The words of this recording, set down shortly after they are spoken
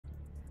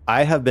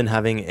I have been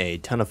having a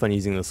ton of fun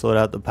using this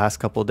loadout the past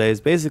couple of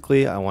days.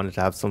 Basically, I wanted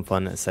to have some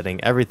fun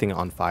setting everything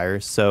on fire.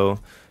 So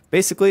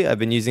basically, I've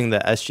been using the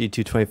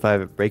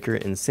SG-225 Breaker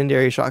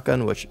Incendiary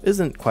Shotgun, which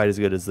isn't quite as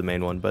good as the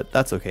main one, but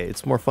that's okay.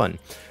 It's more fun.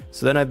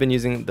 So then I've been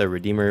using the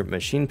Redeemer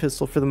Machine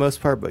Pistol for the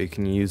most part, but you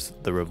can use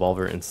the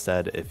revolver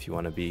instead if you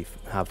want to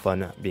have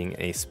fun being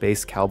a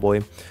space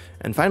cowboy.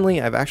 And finally,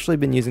 I've actually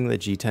been using the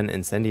G10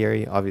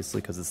 Incendiary,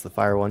 obviously because it's the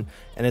fire one,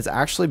 and it's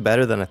actually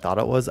better than I thought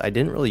it was. I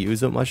didn't really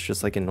use it much,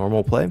 just like in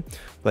normal play,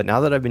 but now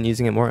that I've been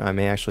using it more, I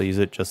may actually use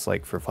it just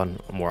like for fun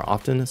more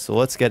often. So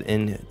let's get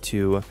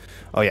into,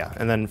 oh yeah,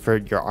 and then for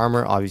your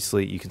armor,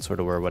 obviously you can sort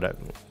of wear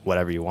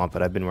whatever you want,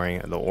 but I've been wearing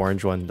the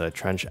orange one, the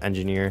Trench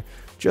Engineer,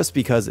 just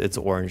because it's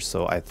orange,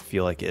 so I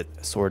feel like it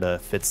sort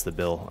of fits the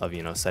bill of,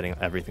 you know, setting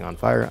everything on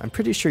fire. I'm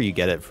pretty sure you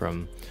get it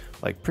from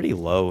like pretty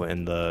low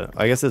in the,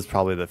 I guess it's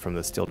probably from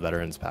the Steeled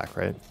Veterans pack,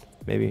 right?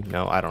 Maybe?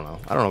 No, I don't know.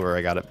 I don't know where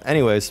I got it.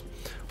 Anyways,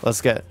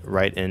 let's get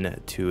right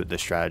into the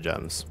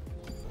stratagems.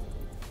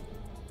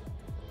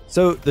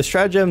 So the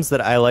stratagems that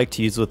I like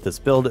to use with this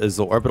build is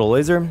the orbital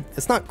laser.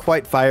 It's not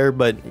quite fire,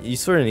 but you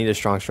sort of need a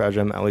strong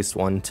stratagem, at least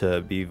one, to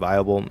be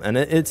viable. And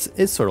it's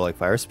sort of like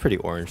fire. It's pretty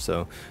orange.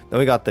 So then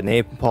we got the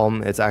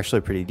napalm. It's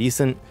actually pretty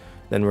decent.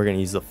 Then we're going to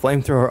use the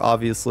flamethrower,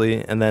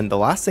 obviously. And then the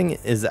last thing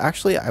is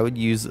actually I would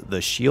use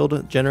the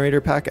shield generator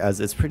pack,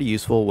 as it's pretty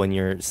useful when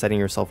you're setting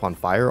yourself on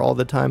fire all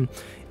the time.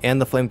 And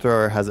the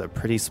flamethrower has a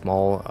pretty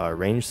small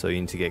range, so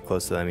you need to get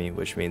close to the enemy,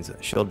 which means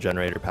shield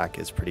generator pack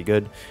is pretty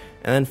good.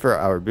 And then for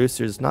our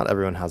boosters, not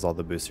everyone has all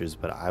the boosters,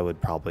 but I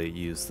would probably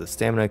use the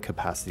stamina,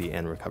 capacity,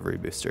 and recovery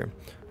booster.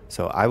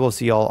 So I will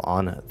see y'all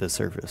on the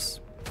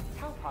surface.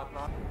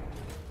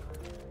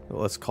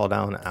 Let's call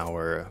down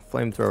our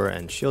flamethrower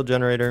and shield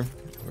generator.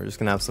 We're just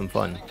gonna have some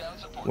fun.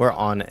 We're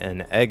on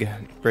an egg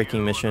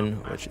breaking mission,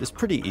 which is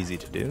pretty easy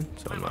to do,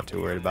 so I'm not too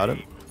worried about it.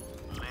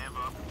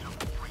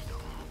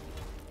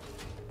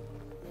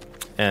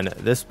 And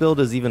this build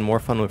is even more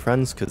fun with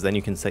friends, because then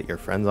you can set your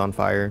friends on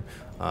fire.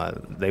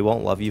 They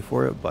won't love you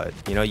for it, but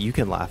you know, you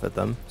can laugh at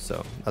them,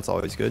 so that's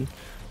always good.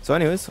 So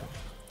anyways,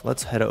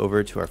 let's head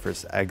over to our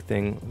first egg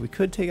thing. We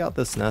could take out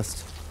this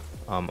nest.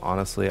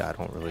 Honestly, I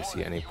don't really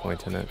see any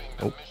point in it.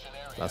 Oh,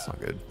 that's not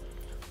good.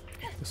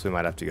 So we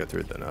might have to go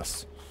through the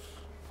nest.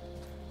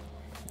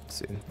 Let's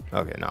see.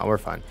 Okay, no, we're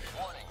fine.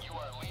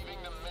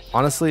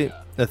 Honestly,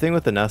 the thing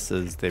with the nests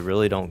is they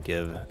really don't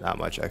give that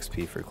much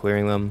XP for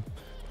clearing them.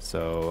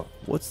 So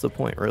what's the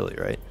point really,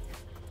 right?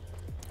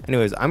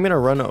 Anyways, I'm going to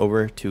run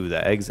over to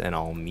the eggs and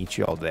I'll meet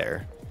y'all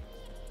there.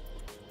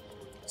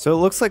 So it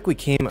looks like we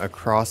came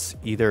across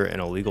either an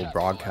illegal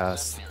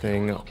broadcast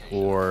thing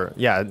or,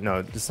 yeah, no,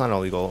 it's not an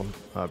illegal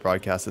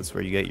broadcast. It's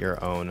where you get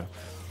your own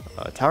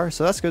tower.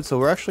 So that's good. So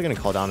we're actually going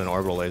to call down an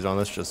orbital laser on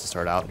this just to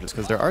start out, just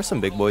because there are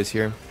some big boys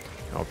here. And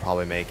it'll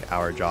probably make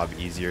our job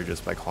easier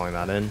just by calling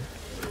that in.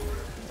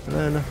 And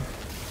then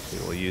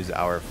we will use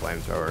our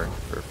flamethrower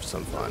for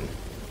some fun.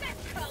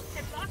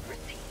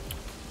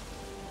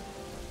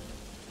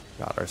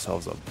 Got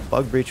ourselves a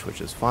bug breach,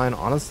 which is fine.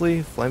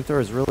 Honestly,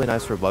 flamethrower is really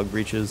nice for bug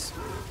breaches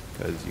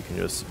because you can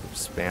just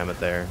spam it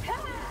there.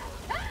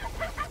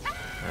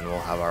 And we'll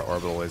have our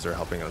orbital laser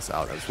helping us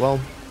out as well.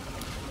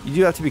 You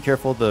do have to be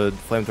careful. The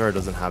flamethrower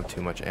doesn't have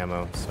too much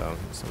ammo, so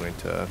something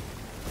to,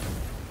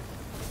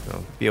 you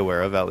know, be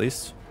aware of at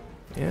least.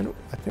 And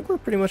I think we're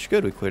pretty much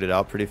good. We cleared it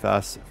out pretty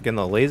fast. Again,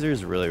 the laser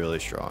is really, really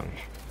strong.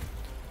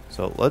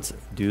 So let's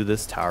do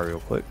this tower real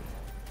quick.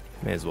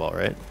 May as well,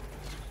 right?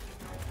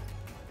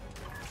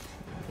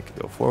 We can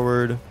go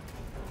forward.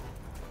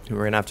 We're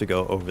going to have to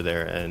go over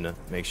there and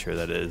make sure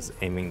that it is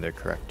aiming the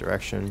correct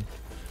direction.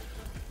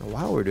 And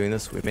while we're doing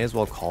this, we may as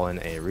well call in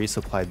a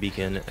resupply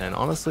beacon. And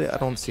honestly, I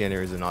don't see any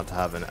reason not to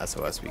have an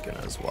SOS beacon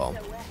as well.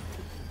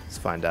 It's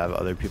fine to have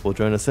other people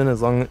join us in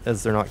as long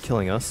as they're not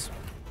killing us.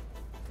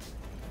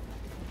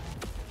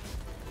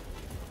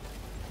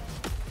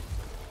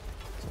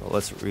 So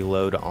let's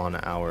reload on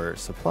our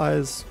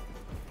supplies.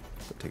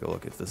 So take a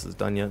look if this is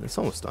done yet. It's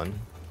almost done.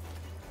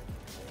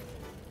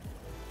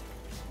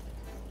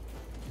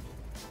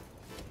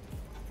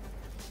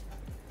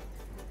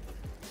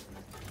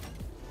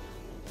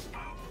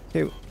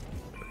 Okay,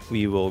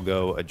 we will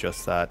go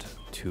adjust that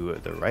to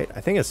the right.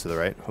 I think it's to the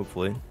right,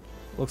 hopefully.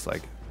 Looks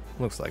like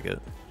it.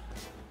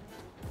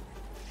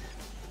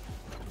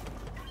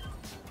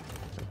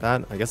 Like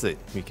that. I guess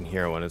we can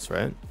hear when it's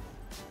right.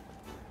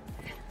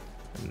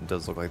 And it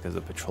does look like there's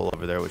a patrol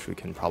over there, which we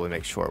can probably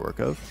make short work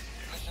of.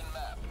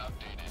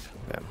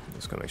 Okay, I'm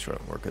just gonna make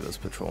short work of this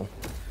patrol.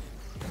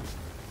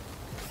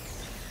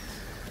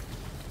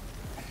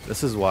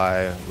 This is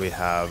why we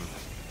have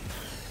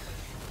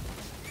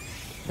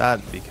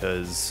that,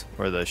 because,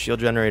 or the shield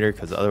generator,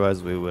 because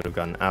otherwise we would have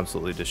gotten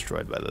absolutely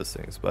destroyed by those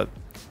things, but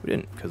we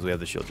didn't because we have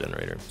the shield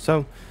generator.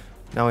 So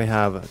now we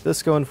have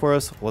this going for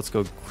us. Let's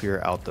go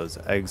clear out those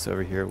eggs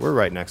over here. We're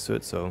right next to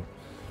it, so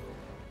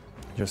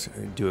just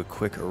do a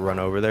quick run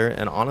over there.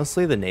 And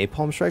honestly, the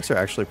napalm strikes are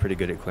actually pretty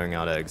good at clearing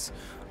out eggs.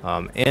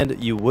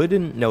 And you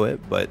wouldn't know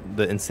it, but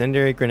the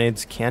incendiary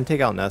grenades can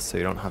take out nests, so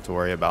you don't have to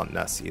worry about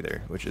nests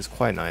either, which is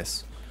quite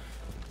nice.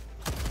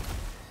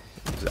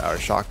 use our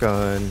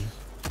shotgun.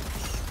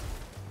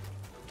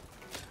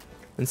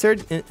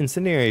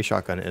 Incendiary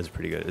shotgun is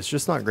pretty good. It's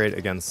just not great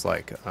against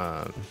like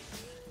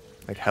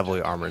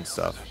heavily armored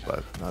stuff,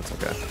 but that's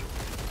okay.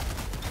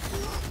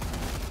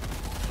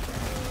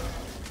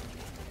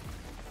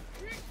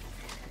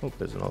 Oh,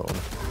 there's another one.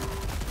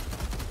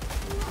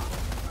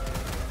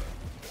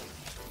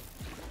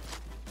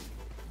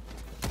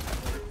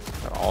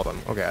 Got all of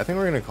them. Okay, I think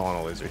we're gonna call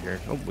in a laser here.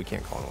 Oh, we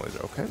can't call in a laser.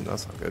 Okay,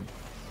 that's not good.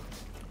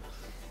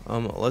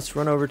 Let's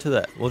run over to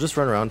the. We'll just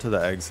run around to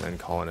the eggs and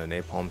call in a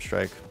napalm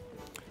strike,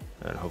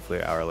 and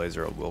hopefully our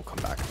laser will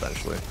come back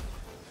eventually.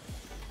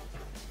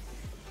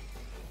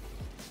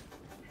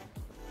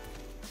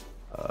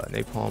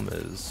 Napalm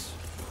is.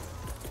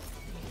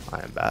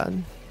 I am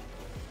bad.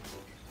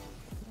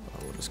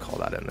 We'll just call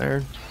that in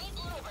there.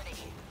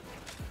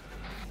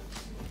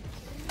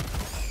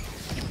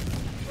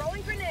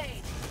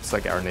 It's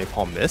like our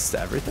napalm missed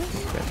everything.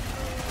 Okay.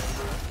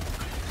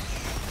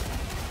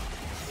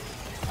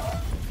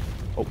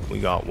 Oh, we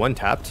got one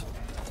tapped.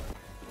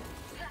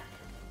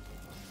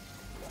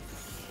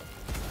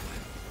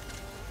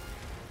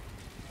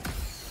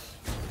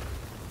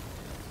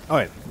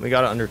 Alright, we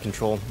got it under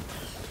control.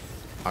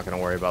 Not gonna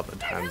worry about the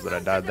times that I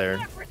died there.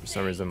 For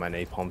some reason my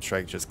napalm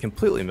strike just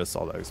completely missed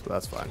all those, but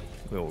that's fine.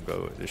 We will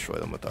go destroy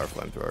them with our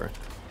flamethrower.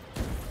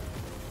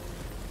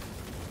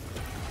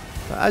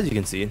 But as you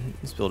can see,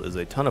 this build is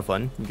a ton of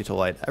fun. You get to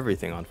light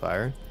everything on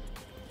fire.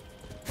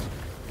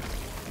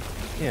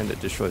 And it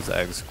destroys the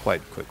eggs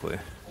quite quickly.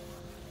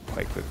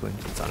 Quite quickly.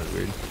 It sounded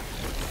weird. You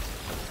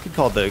could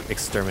call it the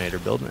exterminator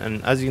build.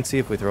 And as you can see,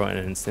 if we throw an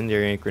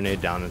incendiary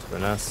grenade down into the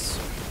nests,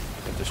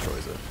 it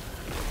destroys it.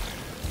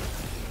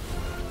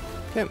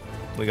 Okay,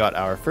 we got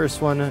our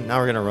first one. Now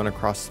we're gonna run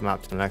across the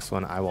map to the next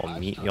one. I will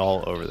meet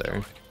y'all over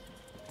there.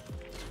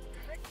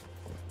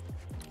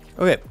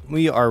 Okay,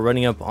 we are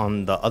running up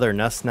on the other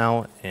nest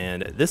now,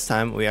 and this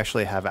time we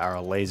actually have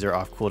our laser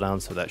off cooldown,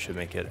 so that should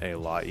make it a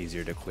lot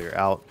easier to clear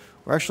out.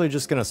 We're actually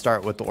just gonna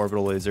start with the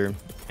orbital laser,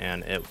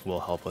 and it will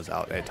help us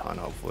out a ton,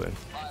 hopefully.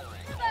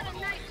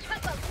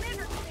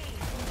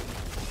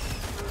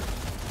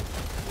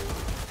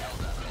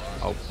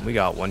 Oh, we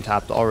got one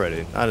tapped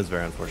already. That is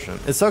very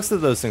unfortunate. It sucks that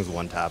those things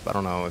one tap. I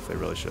don't know if they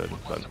really should,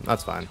 but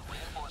that's fine.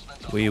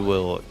 We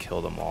will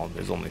kill them all.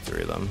 There's only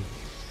 3 of them.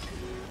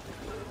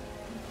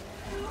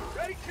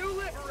 Ready to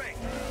liberate.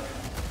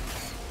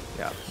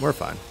 Yeah, we're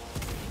fine.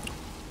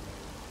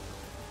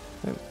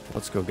 Okay,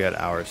 let's go get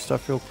our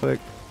stuff real quick.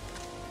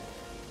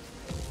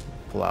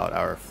 Pull out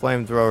our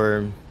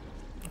flamethrower.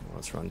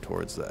 Let's run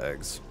towards the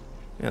eggs.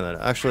 And then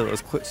actually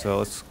let's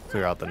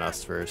clear out the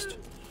nest first.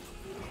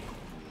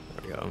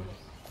 There we go.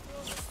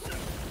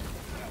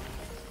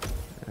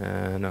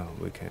 And no,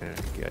 we can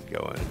get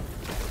going.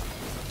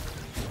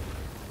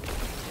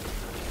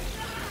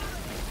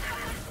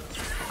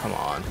 Come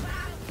on.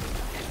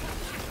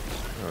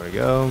 There we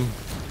go.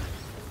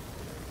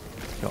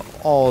 Kill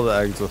all the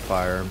eggs with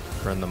fire,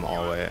 burn them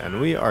all away,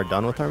 and we are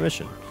done with our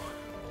mission.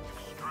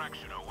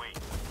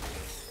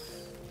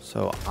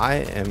 So I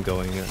am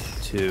going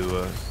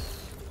to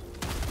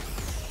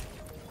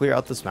clear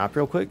out this map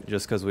real quick,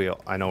 just because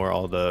I know where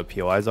all the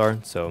POIs are,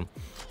 so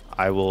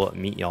I will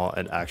meet y'all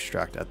at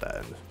extract at the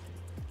end.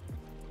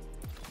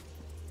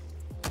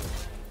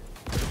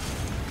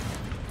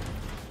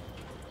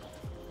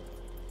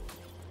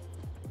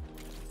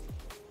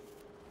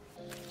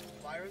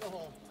 Fire the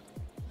hole.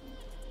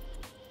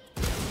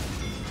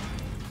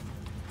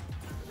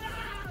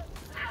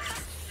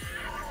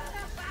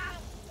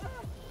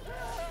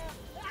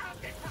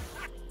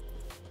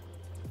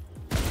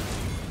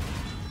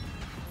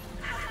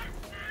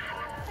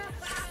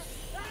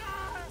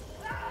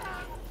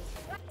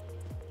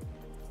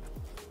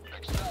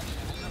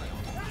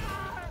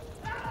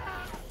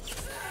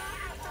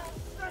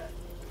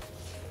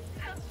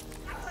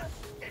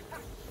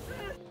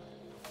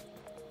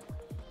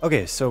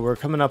 Okay, so we're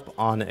coming up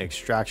on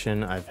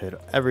extraction. I've hit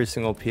every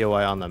single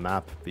POI on the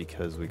map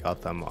because we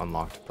got them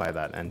unlocked by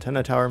that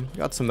antenna tower.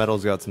 Got some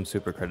medals, got some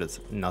super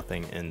credits,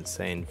 nothing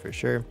insane for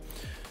sure.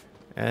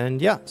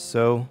 And yeah,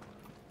 so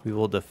we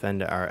will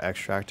defend our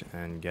extract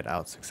and get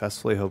out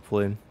successfully,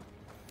 hopefully.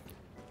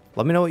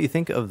 Let me know what you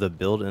think of the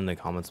build in the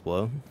comments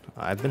below.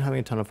 I've been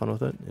having a ton of fun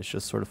with it. It's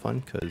just sort of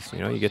fun because, you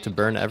know, you get to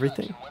burn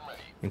everything,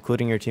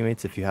 including your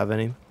teammates if you have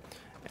any.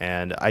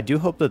 And I do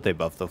hope that they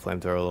buff the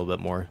flamethrower a little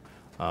bit more.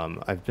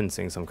 I've been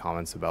seeing some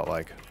comments about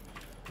like,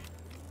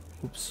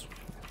 oops.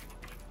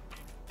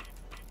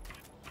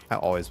 I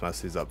always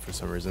mess these up for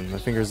some reason. My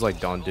fingers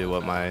like don't do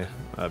what my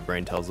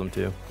brain tells them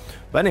to.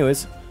 But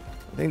anyways,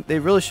 I think they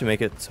really should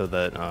make it so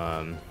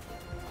that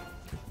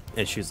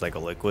it shoots like a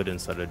liquid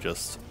instead of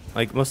just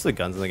like most of the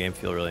guns in the game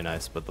feel really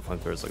nice, but the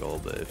flamethrower is like a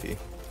little bit iffy.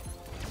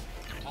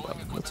 But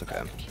that's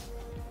okay.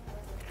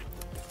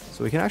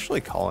 So we can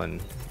actually call in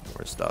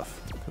more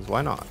stuff because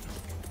why not?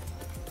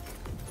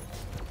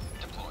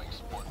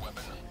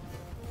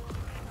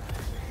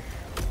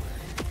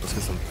 Let's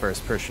get some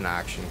first person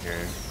action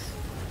here.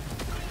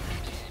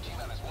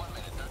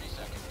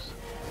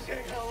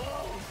 Say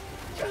hello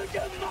to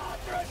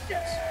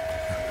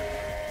democracy!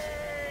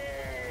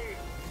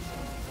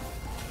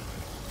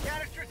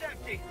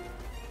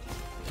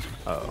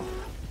 Uh-oh.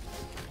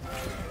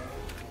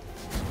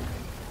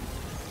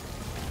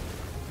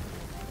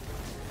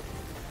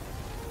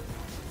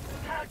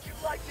 How'd you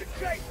like to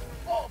taste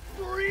all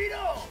freedom?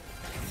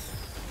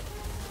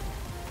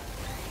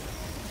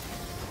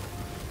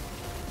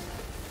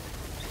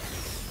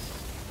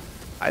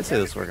 I'd say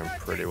this is working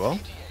pretty well.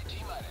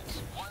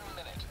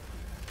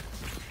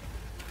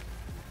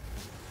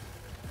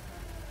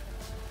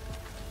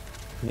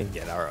 We can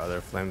get our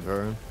other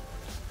flamethrower.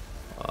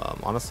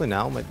 Honestly,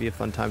 now might be a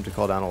fun time to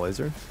call down a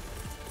laser.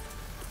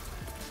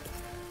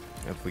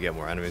 If we get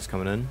more enemies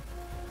coming in.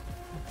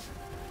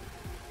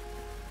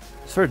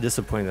 Sort of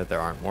disappointing that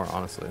there aren't more,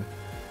 honestly.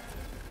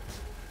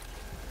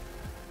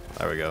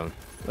 There we go.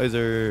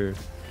 Laser.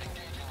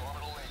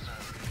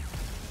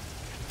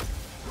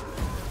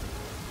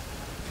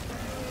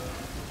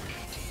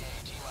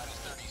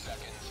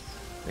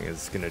 I think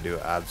it's gonna do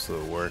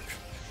absolute work.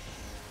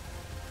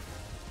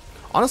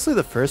 Honestly,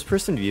 the first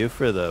person view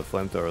for the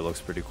flamethrower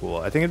looks pretty cool.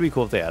 I think it'd be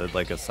cool if they added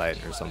like a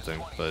sight or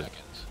something, but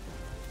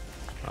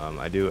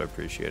I do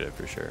appreciate it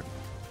for sure.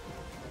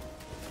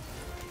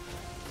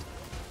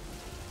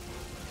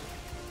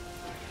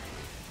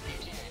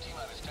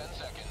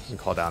 We can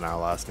call down our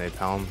last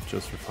napalm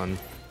just for fun.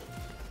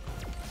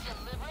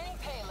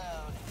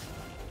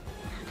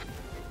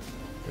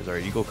 There's our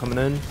eagle coming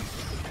in.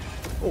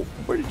 Oh,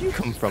 where did you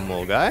come from,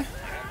 little guy?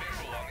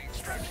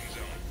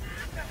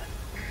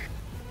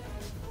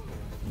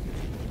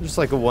 Just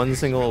like a one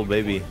single little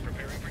baby.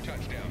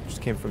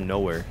 Just came from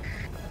nowhere.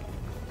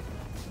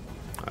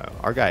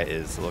 Our guy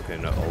is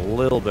looking a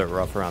little bit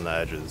rough around the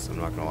edges, I'm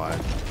not gonna lie.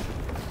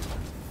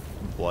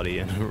 Bloody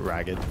and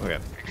ragged. Okay,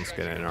 let's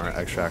get in our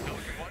extract.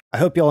 I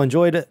hope y'all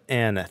enjoyed it,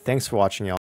 and thanks for watching, y'all.